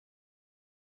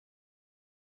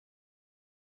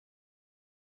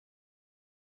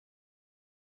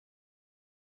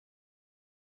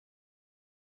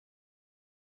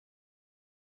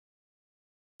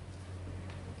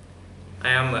I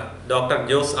am Dr.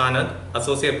 Jose Anand,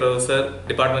 Associate Professor,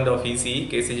 Department of ECE,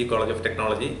 KCG College of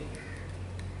Technology.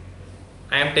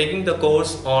 I am taking the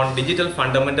course on Digital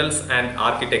Fundamentals and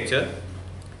Architecture.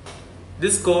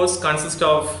 This course consists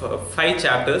of 5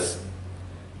 chapters.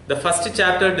 The first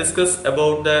chapter discusses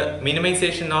about the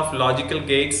minimization of logical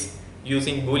gates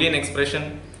using Boolean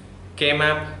expression,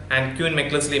 K-map and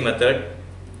Kuhn-McCluskey method.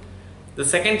 The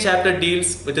second chapter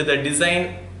deals with the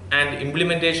design and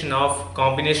implementation of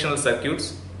combinational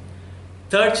circuits.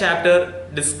 Third chapter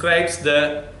describes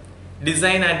the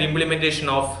design and implementation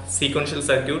of sequential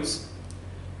circuits.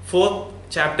 Fourth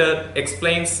chapter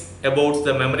explains about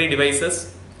the memory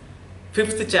devices.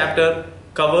 Fifth chapter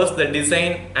covers the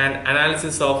design and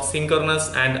analysis of synchronous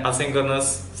and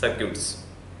asynchronous circuits.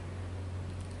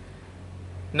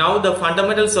 Now the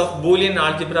fundamentals of Boolean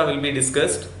algebra will be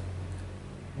discussed.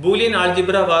 Boolean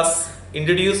algebra was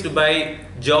introduced by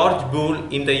George Boole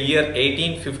in the year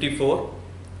 1854.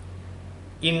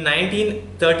 In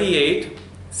 1938,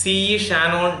 C.E.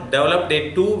 Shannon developed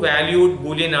a two-valued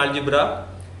Boolean algebra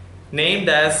named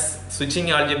as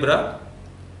switching algebra.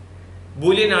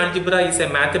 Boolean algebra is a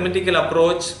mathematical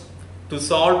approach to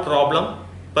solve problems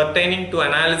pertaining to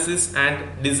analysis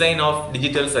and design of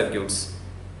digital circuits.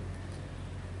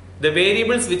 The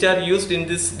variables which are used in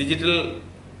this digital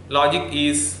logic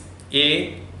is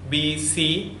A, B,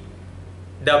 C,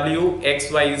 W, X,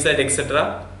 Y, Z,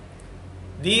 etc.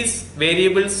 These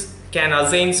variables can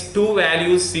assign two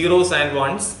values, zeros and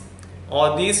ones,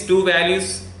 or these two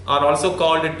values are also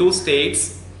called two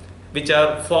states, which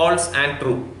are false and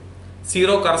true.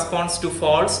 0 corresponds to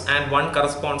false and 1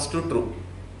 corresponds to true.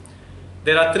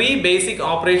 There are 3 basic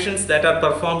operations that are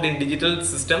performed in digital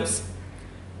systems.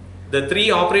 The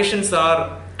 3 operations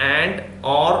are AND,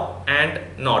 OR and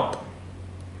NOT.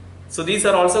 So these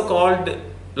are also called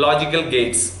logical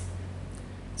gates.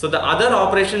 So the other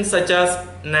operations such as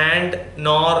NAND,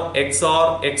 NOR,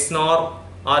 XOR, XNOR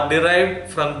are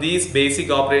derived from these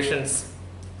basic operations.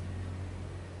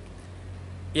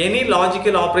 Any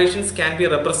logical operations can be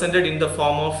represented in the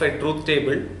form of a truth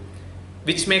table,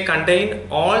 which may contain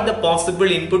all the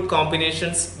possible input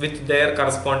combinations with their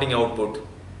corresponding output.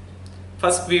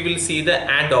 First we will see the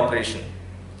AND operation.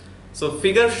 So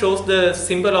figure shows the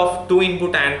symbol of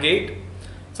 2-input AND gate.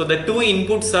 So the 2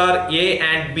 inputs are A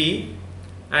and B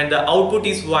and the output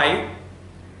is Y.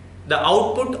 The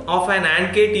output of an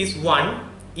AND gate is 1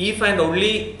 if and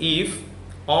only if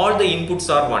all the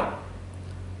inputs are 1.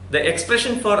 The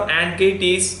expression for AND gate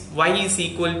is Y is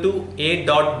equal to A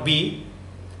dot B,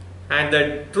 and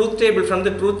the truth table, from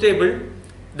the truth table,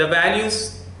 the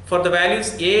values for the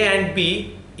values A and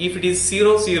B, if it is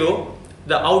 0, 0,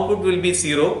 the output will be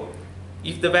 0.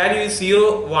 If the value is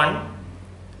 0, 1,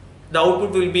 the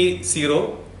output will be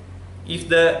 0. If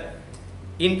the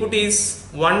input is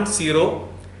 1, 0,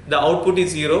 the output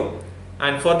is 0.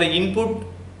 And for the input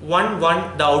 1,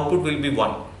 1, the output will be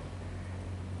 1.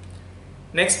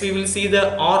 Next we will see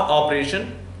the OR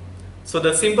operation. So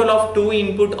the symbol of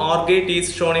 2-input OR gate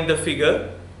is shown in the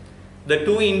figure. The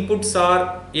 2 inputs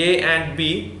are A and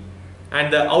B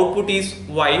and the output is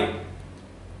Y.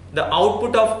 The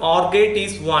output of OR gate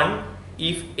is 1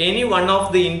 if any one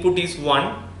of the input is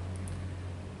 1.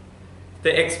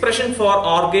 The expression for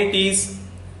OR gate is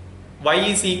Y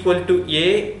is equal to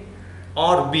A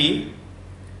or B,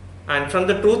 and from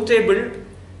the truth table,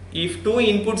 if 2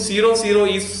 input 0, 0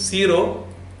 is 0,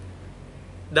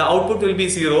 the output will be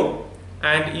 0,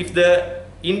 and if the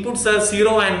inputs are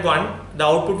 0 and 1, the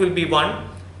output will be 1,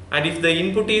 and if the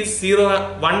input is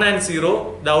 0, 1 and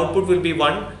 0, the output will be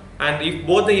 1, and if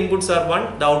both the inputs are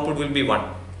 1, the output will be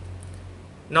 1.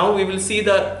 Now we will see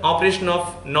the operation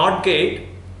of NOT gate.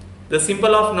 The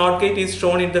symbol of NOT gate is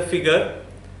shown in the figure.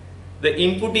 The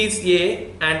input is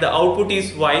A and the output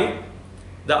is Y.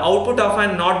 The output of a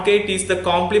NOT gate is the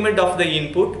complement of the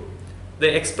input.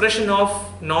 The expression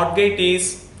of NOT gate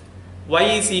is Y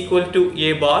is equal to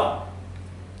A bar.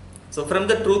 So from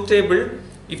the truth table,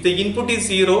 if the input is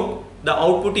 0, the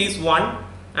output is 1,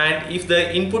 and if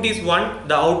the input is 1,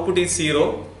 the output is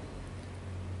 0.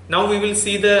 Now we will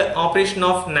see the operation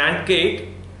of NAND gate.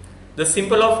 The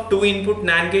symbol of 2-input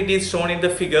NAND gate is shown in the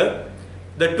figure.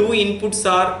 The 2 inputs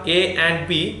are A and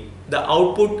B. The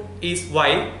output is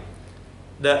Y.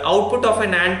 The output of a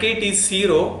NAND gate is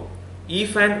 0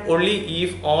 if and only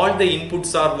if all the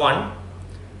inputs are 1.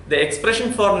 The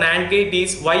expression for NAND gate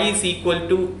is Y is equal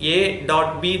to A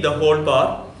dot B the whole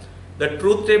bar. The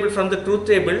truth table, from the truth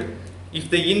table, if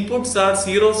the inputs are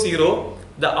 0, 0,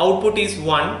 the output is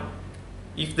 1.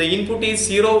 If the input is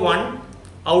 0, 1,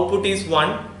 output is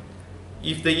 1.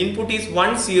 If the input is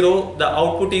 1, 0, the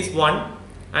output is 1.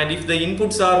 and if the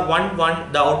inputs are 1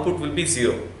 1, the output will be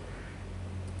 0.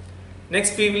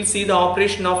 Next we will see the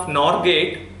operation of NOR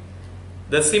gate.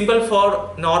 The symbol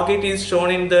for NOR gate is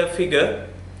shown in the figure.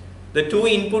 The two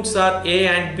inputs are A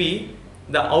and B.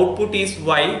 The output is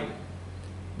Y.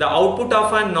 The output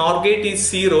of a NOR gate is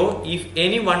 0 if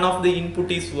any one of the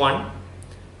input is 1.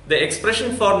 The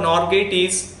expression for NOR gate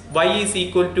is Y is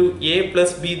equal to A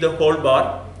plus B the whole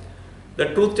bar.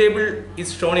 The truth table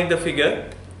is shown in the figure.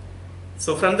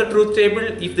 So from the truth table,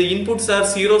 if the inputs are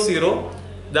 0 0,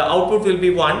 the output will be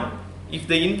 1. If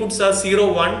the inputs are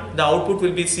 0 1, the output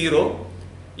will be 0.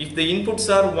 If the inputs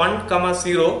are 1 comma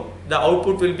 0, the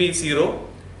output will be 0,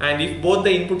 and if both the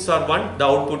inputs are 1, the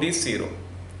output is 0.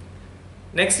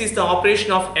 Next is the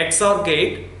operation of XOR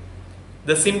gate.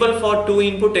 The symbol for two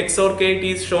input XOR gate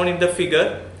is shown in the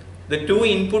figure. The two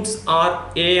inputs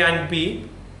are A and B.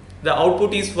 The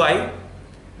output is Y.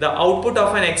 The output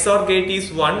of an XOR gate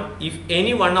is 1 if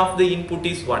any one of the input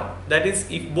is 1. That is,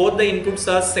 if both the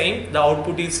inputs are same, the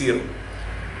output is 0.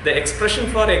 The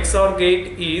expression for XOR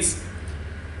gate is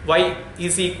Y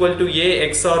is equal to A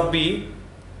XOR B.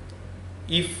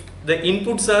 If the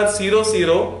inputs are 0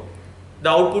 0, the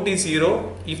output is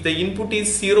 0. If the input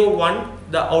is 0 1,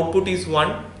 the output is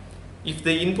 1. If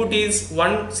the input is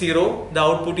 1 0, the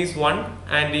output is 1,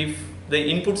 and if the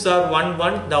inputs are 1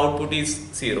 1, the output is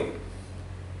 0.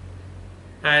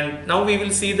 And now we will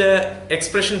see the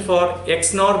expression for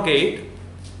XNOR gate.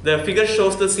 The figure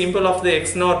shows the symbol of the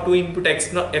XNOR, two input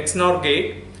XNOR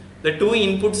gate. The two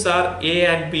inputs are A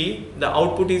and B. The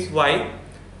output is Y.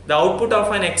 The output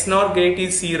of an XNOR gate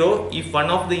is 0 if one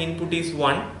of the input is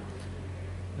 1.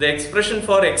 The expression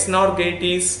for XNOR gate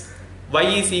is Y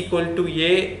is equal to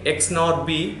A XNOR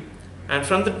B, and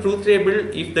from the truth table,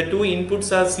 if the two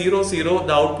inputs are 0 0,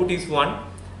 the output is 1.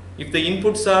 If the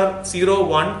inputs are 0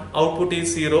 1, output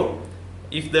is 0.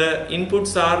 If the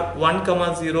inputs are 1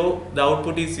 comma 0, the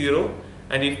output is 0,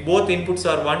 and if both inputs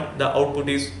are 1, the output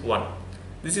is 1.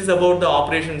 This is about the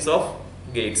operations of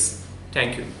gates.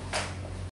 Thank you.